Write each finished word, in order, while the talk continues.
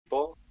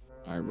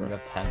We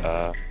have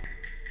 10.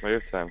 We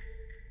have 10.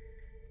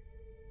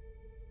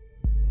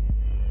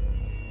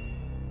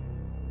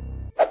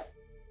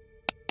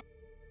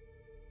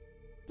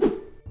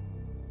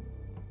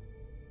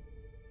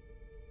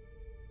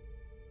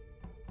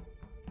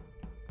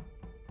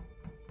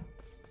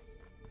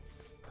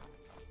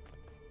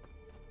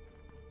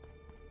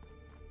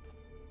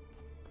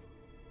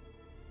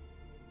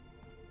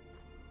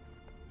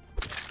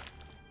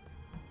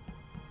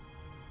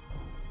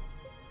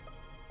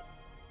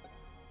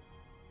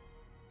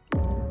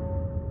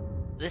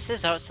 This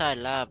is outside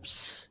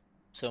labs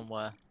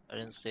somewhere. I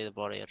didn't see the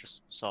body, I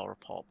just saw a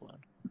report one.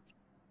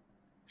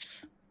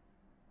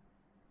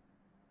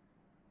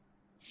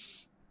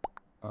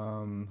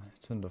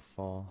 It's under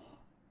 4.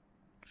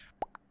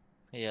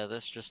 Yeah,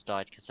 this just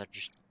died because I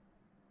just...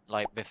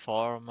 Like,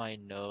 before my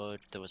node,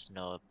 there was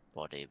no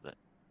body, but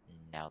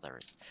now there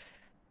is.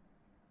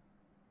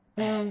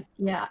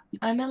 Yeah,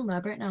 I'm in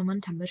lab right now, I'm on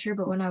temperature,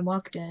 but when I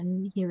walked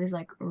in, he was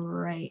like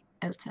right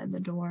outside the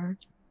door.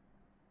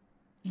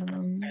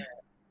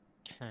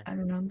 I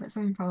don't know, but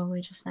someone probably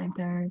just sniped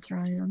there, it's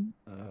Ryan.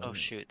 Oh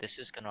shoot, this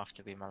is gonna have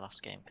to be my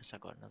last game because I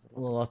got another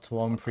one. Well, that's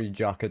one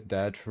pre-jacket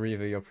dead.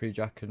 Reaver, you're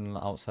pre-jacketing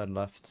outside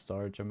left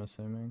storage, I'm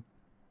assuming.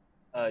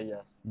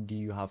 Yes. Do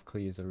you have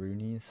clears or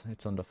Roonies?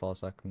 It's under 4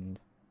 seconds.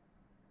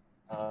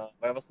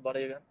 Where was the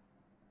body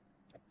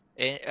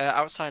again?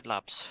 Outside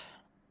labs.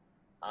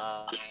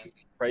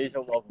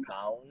 Fraser was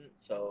down,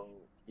 so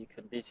he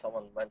could be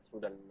someone went to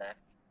the left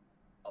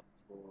up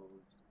to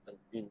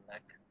the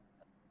neck.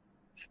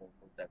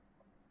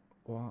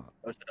 What?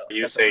 What are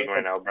you saying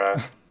right now, bro?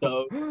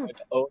 So the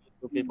only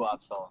 2 people I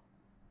saw.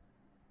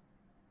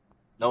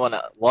 No one.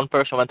 One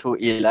person went to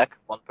elec,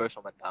 one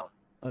person went down.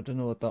 I don't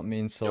know what that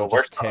means, so Yo, I'll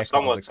just take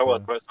somewhat,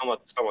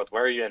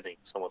 where are you ending?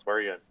 Where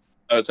are you ending?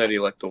 Outside the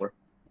elector.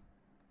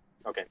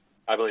 Okay,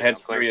 I believe I had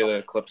I'm clearing 3 of the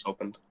someone. clips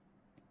opened.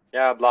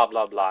 Yeah, blah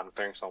blah blah, I'm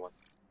clearing someone.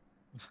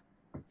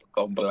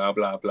 Go blah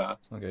blah blah.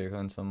 Okay, you're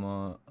going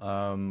somewhere.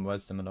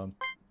 Where's the madam?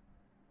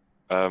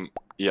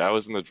 Yeah, I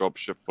was in the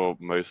dropship for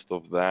most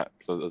of that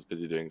because I was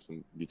busy doing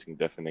some muting and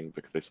deafening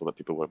because they saw that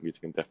people weren't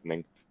muting and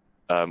deafening.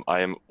 I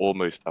am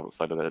almost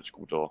outside of the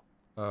electrical door.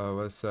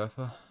 Where's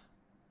Surfer?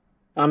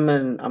 I'm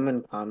in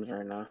comms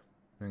right now.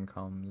 You're in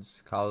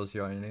comms. Carl's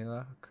you're in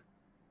ELAC?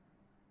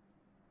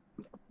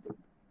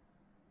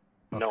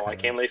 No, I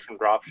came late from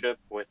dropship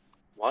with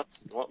what?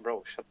 What,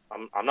 bro? Shut.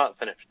 I'm not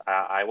finished.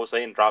 I was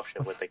late in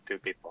dropship with like 2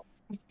 people.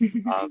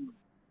 Then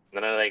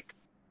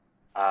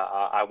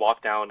I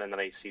walk down and then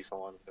I see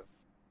someone.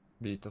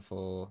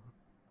 Beautiful.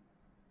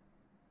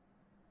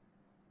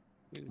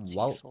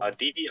 Wow.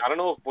 DD, I don't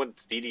know if what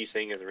DD is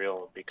saying is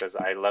real because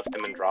I left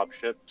him in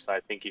dropship, so I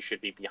think he should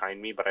be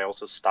behind me. But I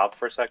also stopped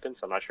for a second,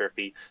 so I'm not sure if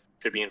he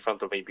should be in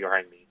front or maybe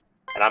behind me.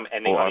 And I'm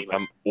ending on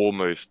I'm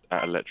almost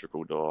at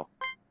electrical door.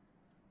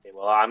 Okay,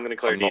 well, I'm gonna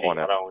clear I'm not DD. on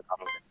it. I don't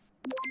care.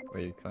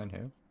 Wait, you clearing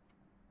who?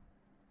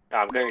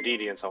 Yeah, I'm clearing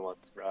DD and someone.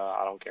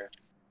 I don't care.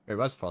 Wait,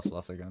 where's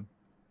Frostlass again?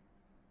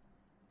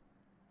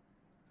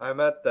 I'm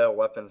at the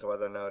weapons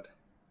weather node.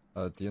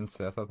 Do you and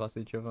Surfer pass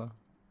each other?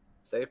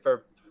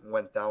 Safer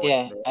went down.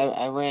 Yeah, with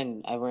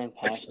me. I ran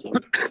past him.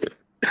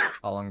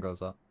 How long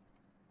goes that?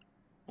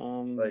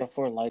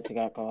 Before lights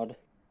got called.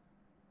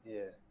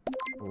 Yeah.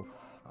 Oof,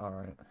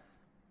 alright.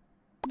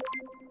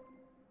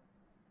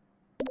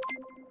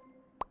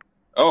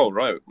 Oh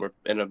right, we're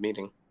in a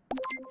meeting.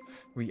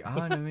 We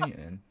are in a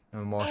meeting.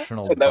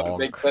 Emotional That dog. would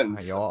make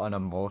sense. You're an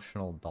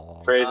emotional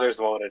dog. Fraser's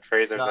voted.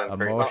 Fraser's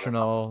voted.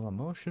 Emotional.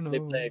 They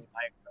played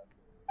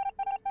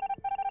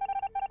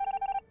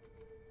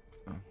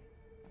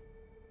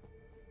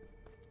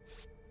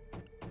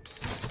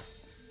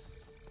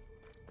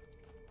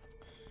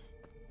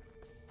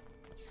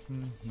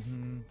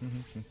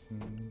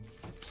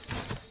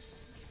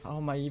How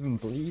am I even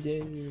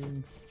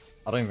bleeding?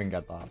 I don't even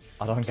get that.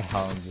 I don't get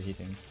how I'm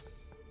bleeding.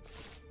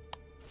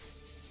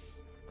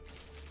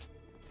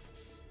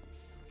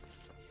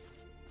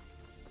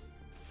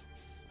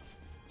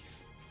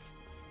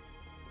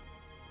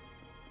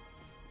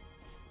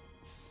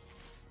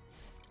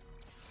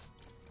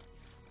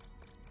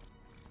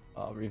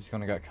 Oh, Reeve's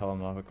gonna get killed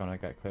and we're gonna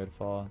get cleared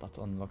for. That's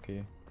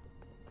unlucky.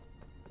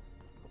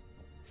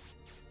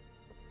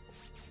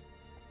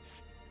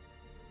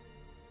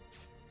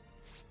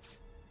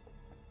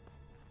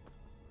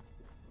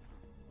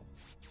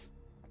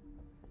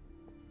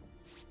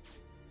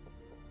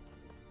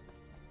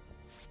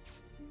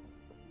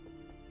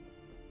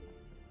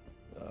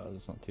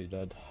 It's not too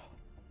dead.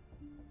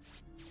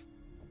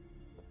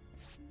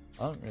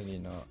 I don't really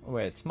know.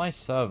 Wait, it's my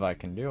server. I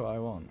can do what I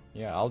want.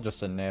 Yeah, I'll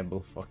just enable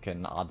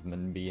fucking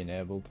admin being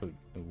able to.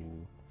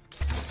 Ooh.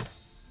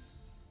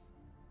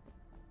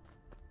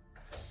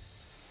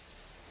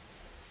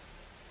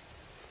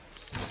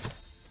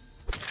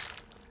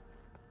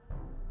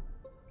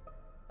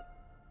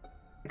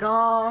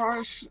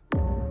 Gosh.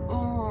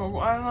 Oh,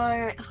 why am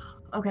I?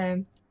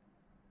 Okay.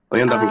 We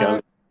end up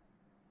again.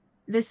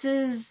 This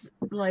is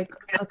like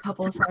a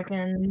couple of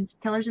seconds.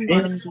 Killer's in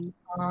bottom deep.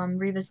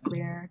 Reva's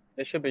clear.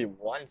 There should be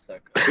 1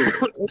 second.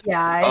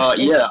 Yeah.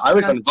 Yeah, I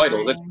was just on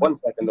vital. It's fine. 1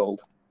 second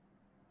old.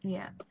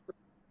 Yeah.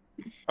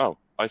 Oh,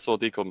 I saw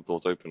decom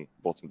doors open.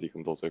 Bottom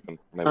decom doors open.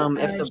 And I Um,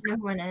 walked if in. the Do you know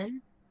who went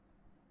in?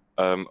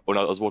 When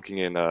I was walking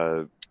in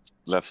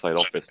left side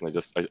office,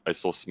 and I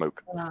saw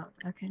smoke. Oh,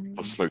 okay.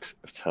 Or smokes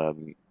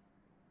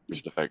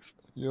vision effects.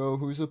 Yo,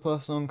 who's the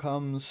person on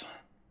cams?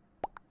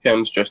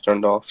 Cam's just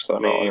turned off, so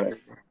Me. alright.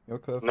 You're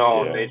perfect.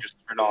 No, Yeah. they just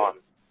turned on.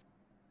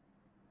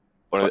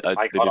 Well, I they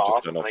got did just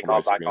off turn and off I on my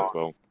got back screen as on.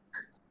 well.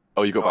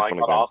 Oh, you got No, back I on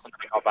got again. off and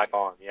I got back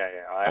on. Yeah.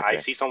 I Okay.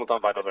 see someone's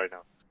on vitals right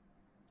now.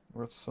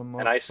 What's some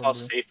And I saw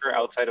Safer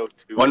outside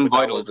O2. One but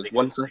that vitals was is like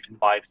 1 second.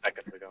 5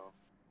 seconds ago.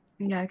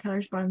 Yeah,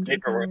 Killer's bottom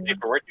deep.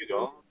 Safer, where'd you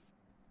go?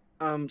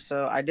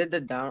 So I did a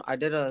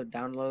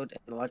download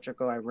in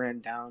electrical. I ran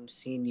down,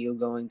 seen you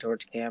going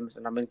towards cams,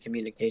 and I'm in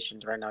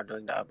communications right now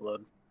doing the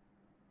upload.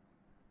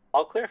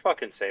 I'll clear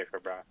fucking Safer,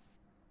 bro.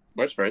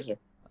 Where's Fraser?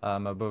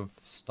 Above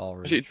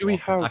storage. Actually, do we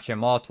walking- have- Actually,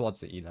 more towards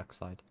the Elec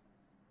side.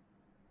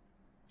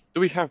 Do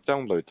we have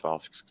download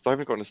tasks? Because I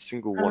haven't gotten a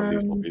single one of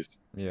these lobbies.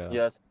 Yeah.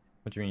 Yes.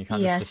 What do you mean? You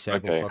can't Yes. just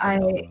disable Okay.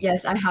 fucking download?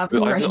 Yes, I have I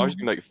them was right just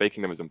been like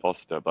faking them as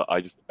imposter, but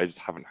I just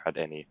haven't had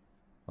any.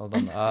 Hold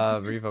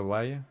on. Riva, where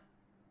are you?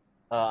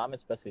 I'm in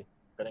Specie.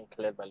 Getting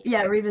cleared by Leon.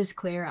 Yeah, Reva's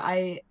clear.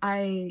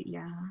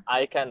 Yeah.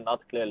 I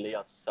cannot clear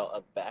Leon's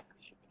back.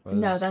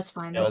 No, that's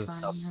fine. That's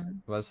where's- fine. Yeah.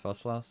 Where's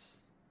first class?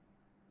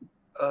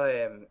 I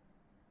am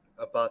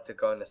about to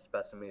go into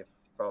specimen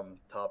from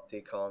top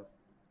decon.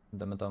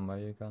 Dimadon, where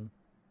you gone?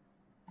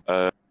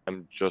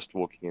 I'm just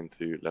walking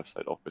into left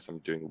side office. I'm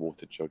doing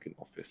water jug in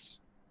office.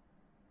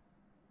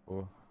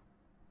 Oh.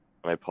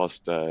 And I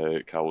passed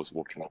Cal was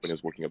walking when he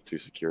was walking up to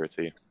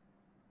security.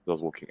 I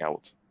was walking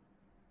out.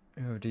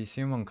 Oh, do you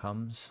see him on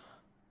cams?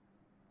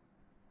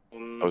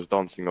 I was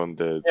dancing on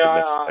the Yeah,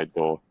 left side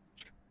door.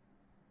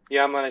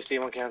 Yeah, man, I see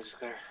one canvas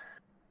clear.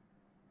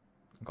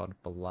 God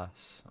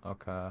bless.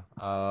 Okay.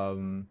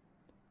 I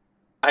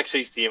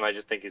actually see him, I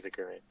just think he's a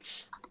curate.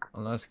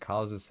 Unless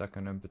Cal's is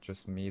second in, but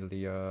just me,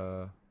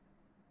 Leah,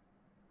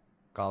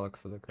 Garlic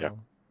for the kill.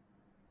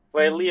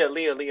 Wait,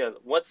 Leah,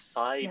 what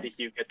side did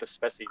you get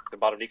the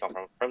bottom decom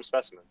from? From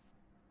specimen?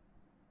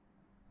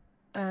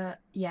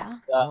 Yeah.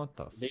 What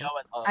the Leon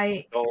fuck?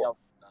 went on.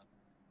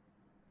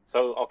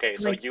 So, okay,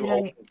 so Like, you did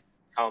I-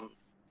 opened,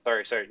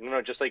 sorry,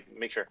 no, just like,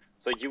 make sure.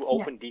 So you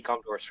opened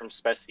decom doors from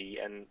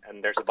speci, and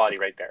there's a body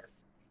right there.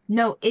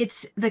 No,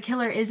 it's the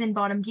killer is in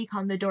bottom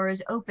decom. The door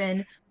is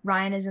open.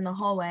 Ryan is in the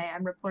hallway.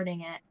 I'm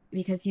reporting it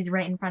because he's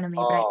right in front of me,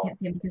 but I can't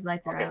see him because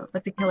lights are out.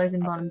 But the killer's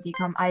in bottom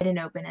decom. I didn't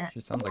open it. She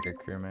sounds like a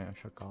crewmate. I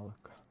should Garlic.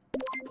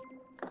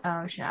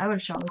 Oh shit! I would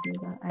have shot with you,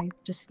 but I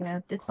just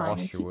skipped. It's Of fine.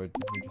 course you would.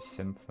 You just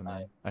simp for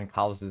me. And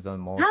Cal's is No.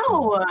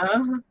 emotional.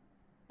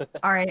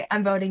 All right,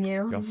 I'm voting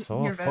you. You're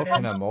so You're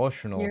fucking voted.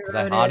 emotional You're because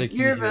I had voted. to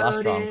You're accuse you last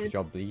round voted. because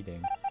you're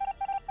bleeding.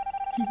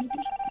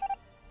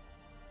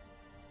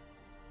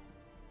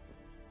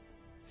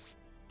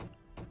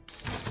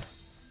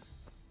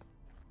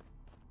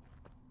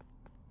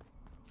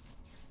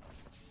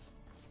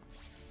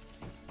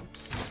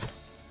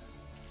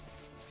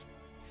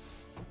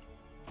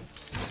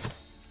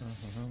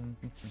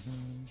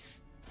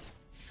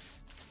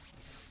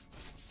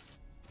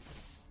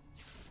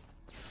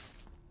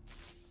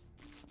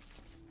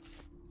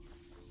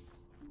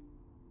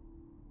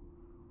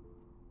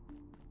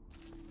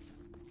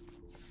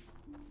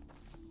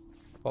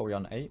 What are we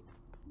on, 8?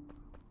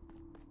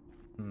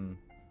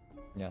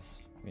 Yes,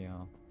 we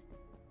are.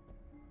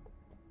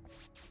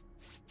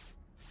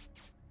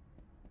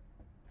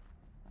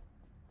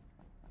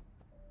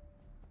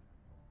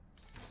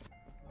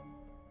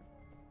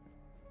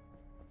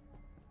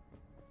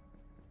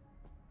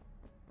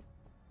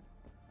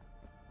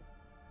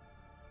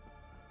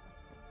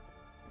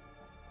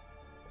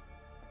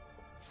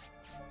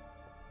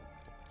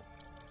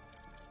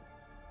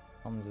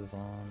 Hamza's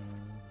on.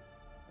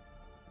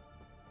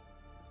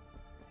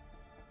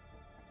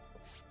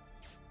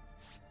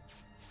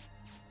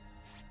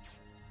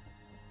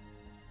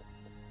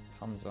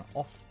 Hamza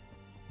off.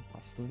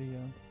 Past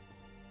Leo.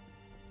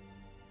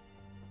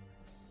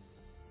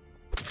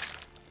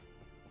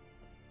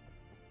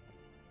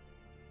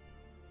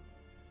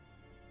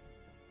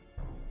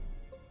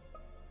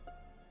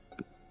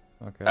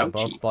 Okay, Ouchie.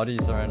 both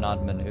bodies are in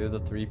admin. Who are the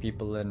 3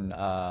 people in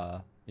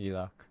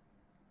ELAC?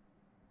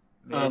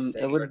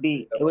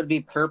 It would be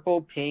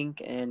purple,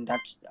 pink, and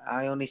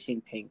I only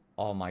seen pink.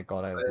 Oh my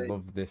god, I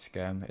love this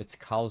game. It's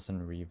Cows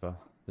and Reaver.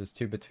 There's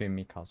 2 between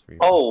me, Cows, Reaver.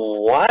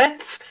 Oh,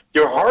 what?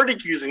 You're hard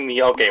accusing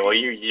me. Okay, well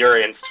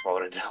you're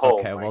insta-voted. Oh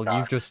Okay, my well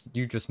God.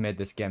 you just made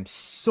this game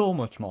so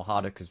much more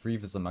harder because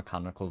Reaver's a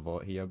mechanical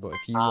vote here. But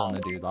if you want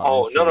to do that,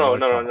 Oh then sure,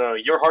 give it a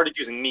shot. You're hard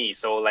accusing me.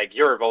 So like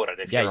you're voted.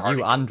 If you're Yeah, hard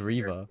you accusing and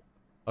Reaver.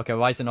 Okay,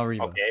 why is it not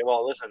Reaver? Okay,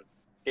 well listen.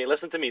 Okay,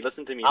 listen to me.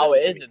 How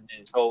listen is to me. it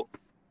then? So,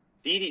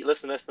 Didi,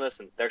 listen.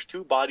 There's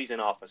 2 bodies in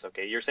office.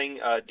 Okay, you're saying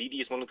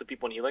Didi is one of the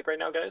people in ELEC right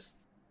now, guys?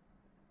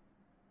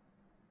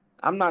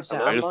 I'm not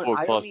saying. I just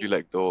walked I past only- you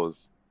like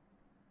doors.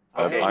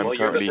 Okay, I'm well,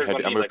 you're the currently third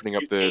one. I'm Like, opening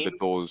up you the came-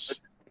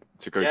 doors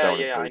to go Yeah, down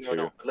yeah, into I O2.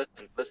 know. But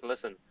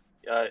listen.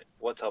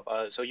 What's up?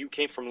 So you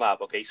came from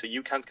lab, okay? So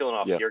you can't kill an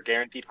officer. Yeah. You're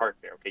guaranteed heart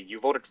there, okay? You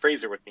voted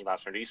Fraser with me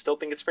last round. Do you still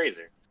think it's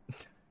Fraser?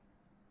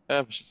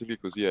 Yeah, for shits and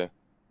giggles, yeah.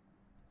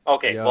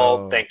 Okay,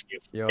 well, thank you.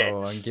 Yo, Okay.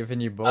 I'm giving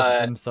you both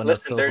imps on a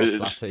Listen, silver there's-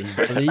 platter.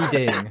 He's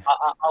bleeding.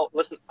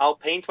 I'll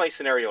paint my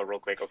scenario real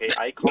quick, okay?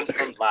 I come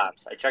from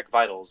labs. I check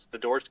vitals. The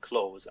doors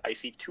close. I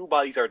see 2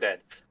 bodies are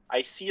dead.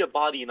 I see a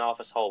body in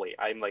office hallway.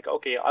 I'm like,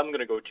 okay, I'm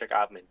gonna go check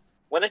admin.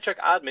 When I check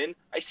admin,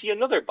 I see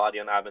another body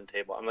on admin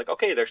table. I'm like,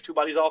 okay, there's 2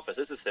 bodies office.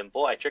 This is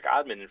simple. I check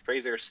admin, and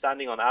Fraser is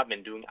standing on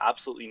admin doing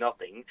absolutely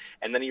nothing.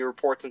 And then he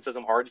reports and says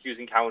I'm hard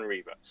using Cow and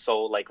Reva.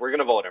 So, like, we're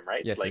gonna vote him,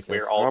 right? Yes, like, yes, we're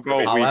yes. all. How about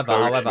we However,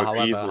 don't however, vote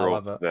however, either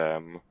however. of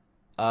them,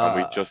 and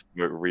we just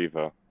vote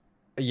Reva?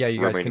 Yeah, you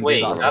guys can do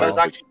Wait, that as that is well.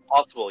 actually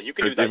possible. You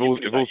can do Because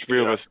that. if all 3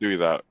 of us do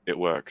that, it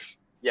works.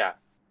 Yeah.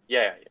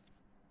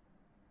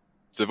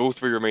 So if all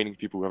 3 remaining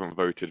people who haven't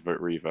voted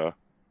vote Reva,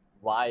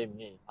 Why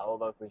me? How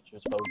about we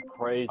just vote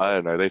crazy? I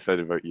don't know, they said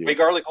to vote you. Wait,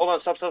 Garlic, hold on,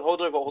 stop, hold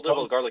on,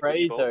 Garlic. What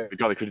did you vote? Fraser.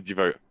 Garlic, who did you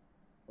vote?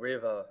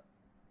 Reva.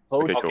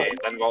 Okay, cool. Okay,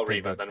 then vote Okay,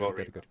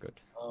 Reva, good.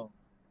 Oh.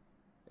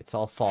 It's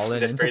all falling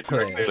Did into Fraser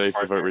clear place. his They should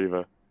vote partner?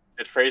 Reva.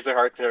 Did Fraser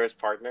Hart clear his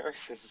partner?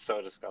 This is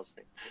so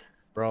disgusting.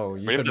 Bro,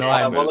 you We should have know to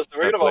I'm... Well, listen,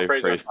 we're gonna vote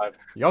Fraser on 5.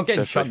 You're getting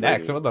That's shot definitely-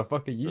 next, what the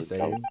fuck are you That's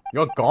saying? false.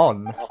 You're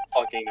gone. Oh,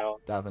 fucking no.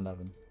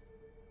 Davin.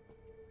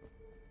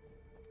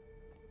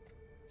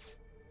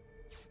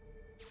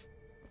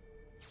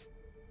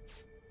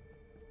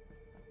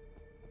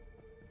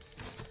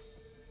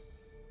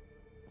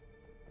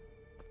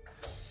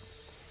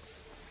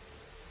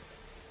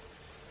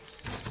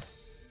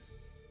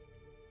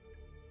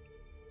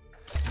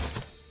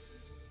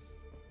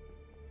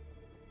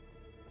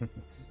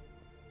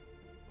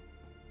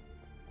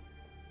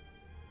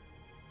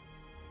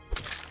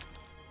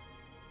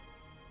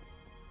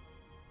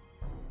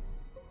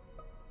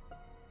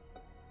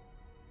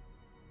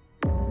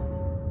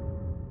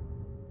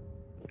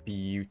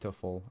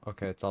 Beautiful.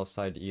 Okay, it's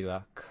outside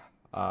ELAC.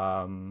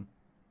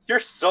 You're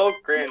so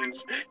cringe.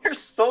 You're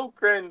so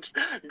cringe.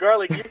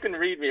 Garlic, you can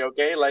read me,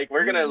 okay? Like,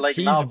 we're gonna, like,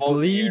 He's not vote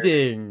here.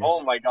 bleeding.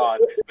 Oh my god.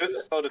 This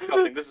is so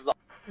disgusting. This is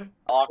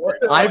awkward.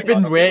 Oh I've my been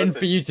God. Okay, waiting listen.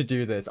 for you to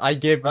do this. I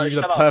gave you the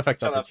Shut up,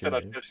 perfect shut up,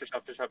 opportunity.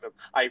 shut up.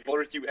 I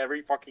voted you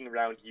every fucking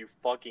round, you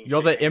fucking You're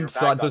shit, the and your imp,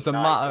 so bag it got doesn't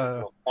 9.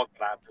 matter. What the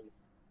fuck happened?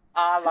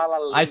 Ah, la, la,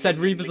 la, I said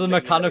ling, Reva's ling, a ling,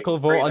 ling, mechanical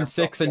ling. vote on Fraser,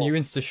 6 and yo, you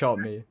insta-shot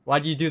me. Why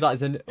do you do that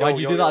as an yo,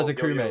 do yo, that yo, as a yo,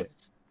 yo. crewmate?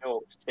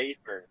 Yo,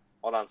 safer.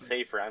 Hold on,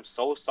 safer. I'm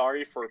so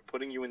sorry for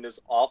putting you in this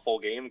awful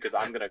game because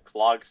I'm gonna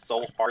clog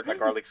so hard that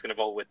Garlic's gonna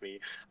vote with me.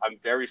 I'm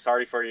very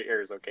sorry for your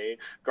ears, okay?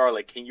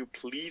 Garlic, can you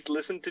please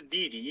listen to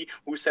Didi,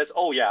 who says,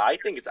 "Oh yeah, I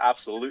think it's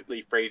absolutely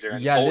Fraser."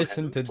 And Yeah, vote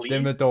listen him, to please?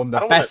 Dimmadome, I the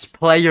don't best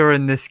player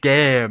in this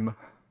game.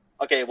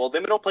 Okay, well,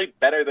 Dimmadome played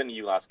better than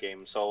you last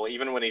game, so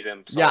even when he's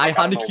imp. So, Yeah, like, I don't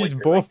had know, accused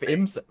like, you're, both like,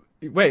 imps.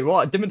 Wait,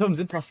 what? Dimmadome's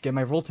imp last game,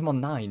 I rolled him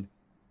on 9.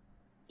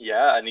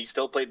 Yeah, and he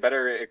still played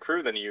better at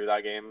crew than you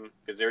that game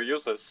because you're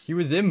useless. He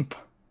was imp.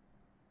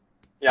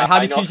 Yeah, I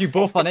had know. accused you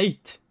both on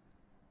 8.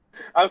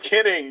 I'm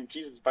kidding.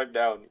 Jesus, pipe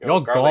down. Yo,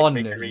 You're Garlic, gone.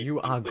 make me read. You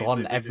Please, are please, gone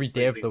please, every please,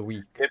 day of please. the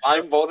week. If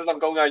I'm voted, I'm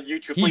going on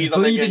YouTube. He's Please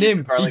don't make me on bleeding YouTube,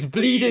 him. Garlic. He's Please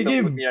bleeding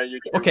don't put him. me on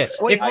YouTube. Okay,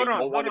 Wait, I hold on,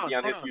 don't want to hold be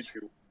on on, his hold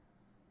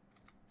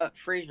on. YouTube.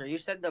 Fraser, you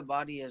said the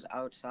body is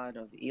outside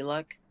of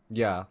ELEC?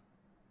 Yeah.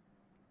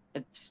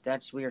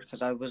 That's weird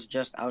because I was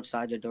just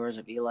outside the doors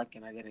of ELEC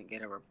and I didn't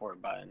get a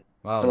report button.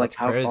 Wow, So, like, that's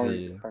how far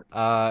crazy.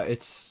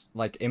 It's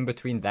like in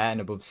between there and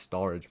above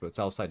storage, but it's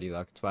outside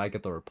ELAC. That's where I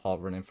get the report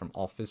running from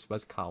office.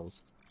 Where's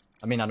Cows?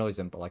 I mean, I know he's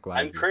in, but like,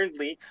 where is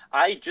he?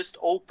 I just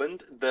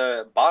opened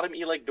the bottom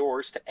ELEC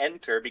doors to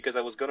enter because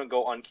I was going to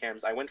go on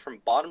cams. I went from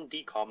bottom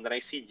decom, then I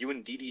see you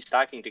and DD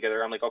stacking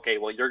together. I'm like, okay,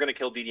 well, you're going to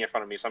kill DD in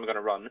front of me, so I'm going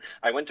to run.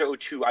 I went to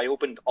O2, I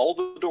opened all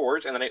the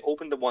doors, and then I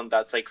opened the one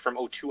that's like from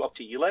O2 up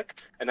to ELEC,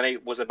 and then I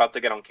was about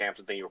to get on cams,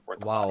 and then you report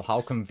the Wow, body.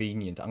 how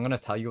convenient. I'm gonna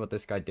tell you what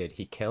this guy did.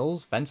 He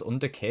kills, vents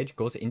under cage,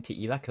 goes into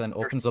ELEC, and then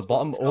You're opens so the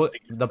bottom disgusting.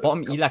 the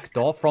bottom ELEC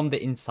door from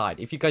the inside.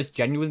 If you guys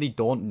genuinely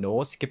don't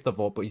know, skip the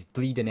vote, but he's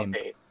bleeding him.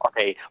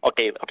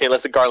 Okay,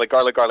 listen, Garlic.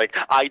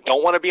 I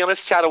don't want to be on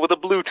his channel with a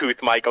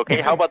Bluetooth mic, okay?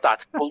 How about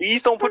that?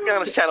 Please don't put me on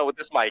his channel with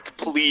this mic.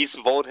 Please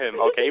vote him,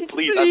 okay? He's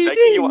Please, I'm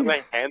begging you on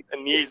bleeding. my hands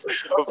and knees.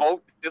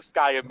 Vote this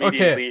guy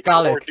immediately. Okay,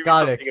 Garlic, or do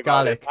Garlic, something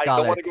about it. Garlic, I don't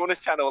want Garlic. to go on his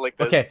channel like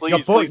this. Okay,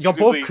 Please, you're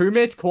both please.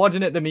 crewmates.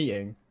 Coordinate the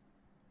meeting,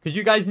 because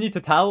you guys need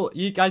to tell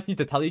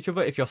each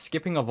other if you're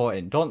skipping or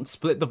voting. Don't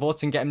split the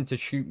votes and get him to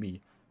shoot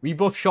me. We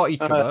both shot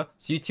each other,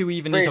 so you two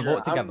even need to Fraser,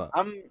 vote together.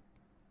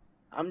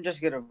 I'm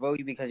just gonna vote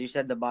you because you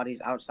said the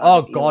body's outside. Oh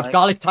of God, ELEC.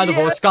 Garlic, tie the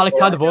votes. Garlic,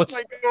 tie the votes.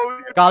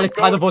 Garlic,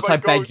 tie the votes. I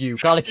beg you.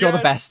 Garlic, you're the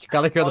Yes. best.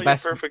 Garlic, you're the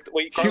best. Perfect.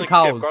 Wait, Shoot Garlic,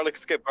 cows. Garlic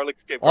skip.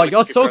 Oh,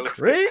 you're so Garlic skip.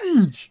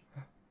 cringe.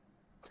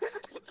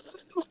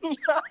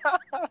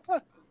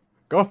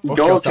 Go fuck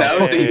Go, yourself.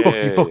 Cowzy.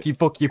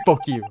 Fuck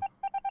you.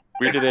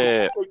 We did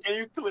it.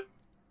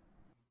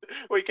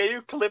 Wait, can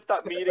you clip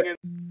that meeting and